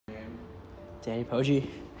Danny Poggi.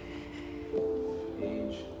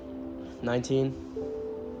 Age? 19.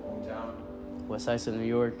 Hometown? West Side, New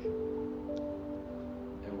York.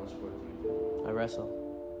 And what sport do you do? I wrestle.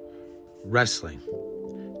 Wrestling.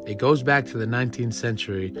 It goes back to the 19th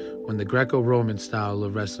century when the Greco-Roman style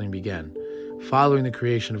of wrestling began. Following the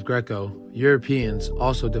creation of Greco, Europeans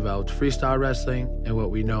also developed freestyle wrestling and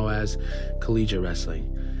what we know as collegiate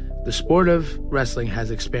wrestling. The sport of wrestling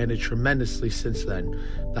has expanded tremendously since then.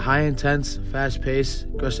 The high-intense, fast-paced,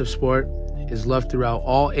 aggressive sport is loved throughout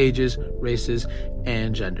all ages, races,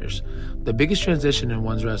 and genders. The biggest transition in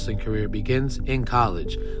one's wrestling career begins in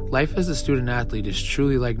college. Life as a student-athlete is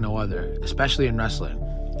truly like no other, especially in wrestling.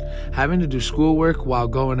 Having to do schoolwork while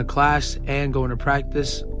going to class and going to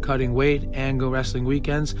practice, cutting weight, and go wrestling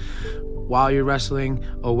weekends while you're wrestling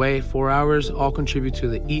away 4 hours all contribute to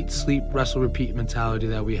the eat, sleep, wrestle, repeat mentality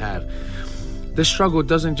that we have. This struggle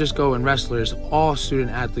doesn't just go in wrestlers. All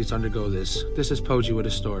student athletes undergo this. This is Poggi with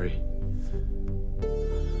a story.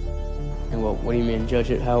 And what do you mean,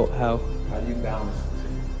 judge it? How? How do you balance the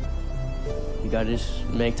two? You gotta just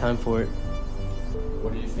make time for it.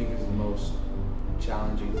 What do you think is the most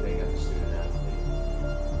challenging thing as a student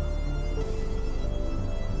athlete?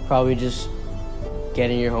 Probably just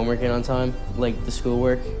getting your homework in on time, like the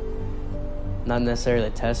schoolwork. Not necessarily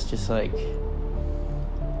the test, just like, I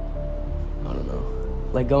don't know.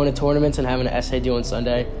 Like going to tournaments and having an essay due on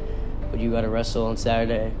Sunday, but you gotta wrestle on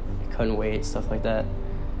Saturday, cutting weight, stuff like that.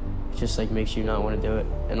 It just like makes you not want to do it.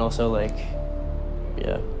 And also like,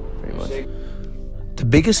 yeah, pretty much. The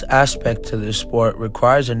biggest aspect to this sport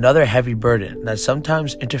requires another heavy burden that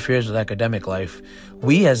sometimes interferes with academic life.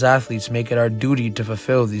 We as athletes make it our duty to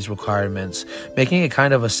fulfill these requirements, making it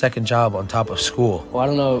kind of a second job on top of school. Well, I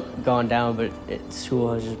don't know gone down, but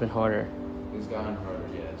school has just been harder. It's gotten harder,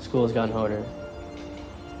 yes. School has gotten harder.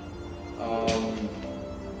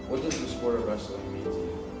 What does the sport of wrestling mean to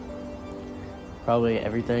you? Probably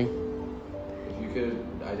everything. If you could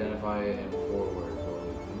identify it in 4 words or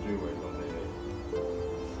in 3 words, what would they be?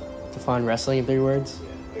 Define wrestling in 3 words? Yeah,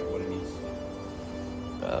 like what it means to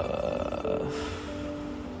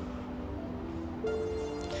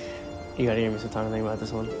you gotta give me some time to think about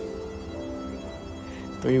this one.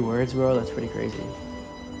 3 words, bro? That's pretty crazy.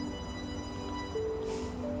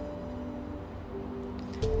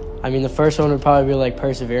 I mean, the first one would probably be like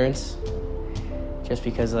perseverance, just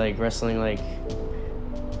because like wrestling like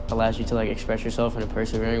allows you to like express yourself in a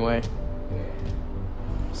persevering way.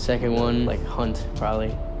 Second one, like hunt,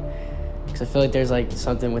 probably, because I feel like there's like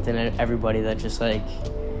something within everybody that just like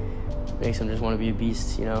makes them just want to be a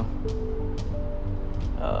beast, you know.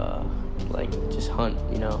 Like just hunt,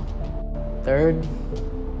 you know. Third,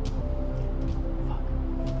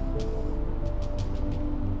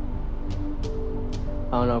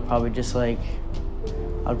 I don't know, probably just like,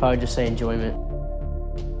 I'd probably just say enjoyment.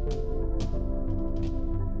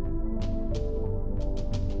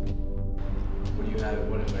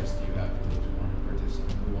 What advice do you have for those who want to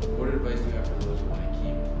participate? What advice do you have for those who want to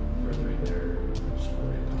keep furthering their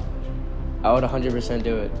sport in college? I would 100%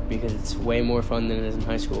 do it because it's way more fun than it is in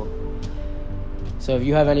high school. So if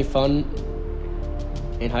you have any fun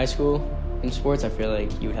in high school in sports, I feel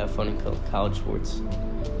like you would have fun in college sports.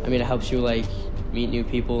 I mean, it helps you like meet new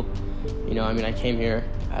people. You know, I mean, I came here,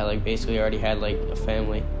 I like basically already had like a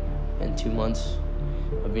family in 2 months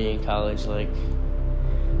of being in college. Like,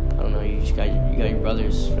 I don't know, you got your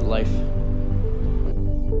brothers for life.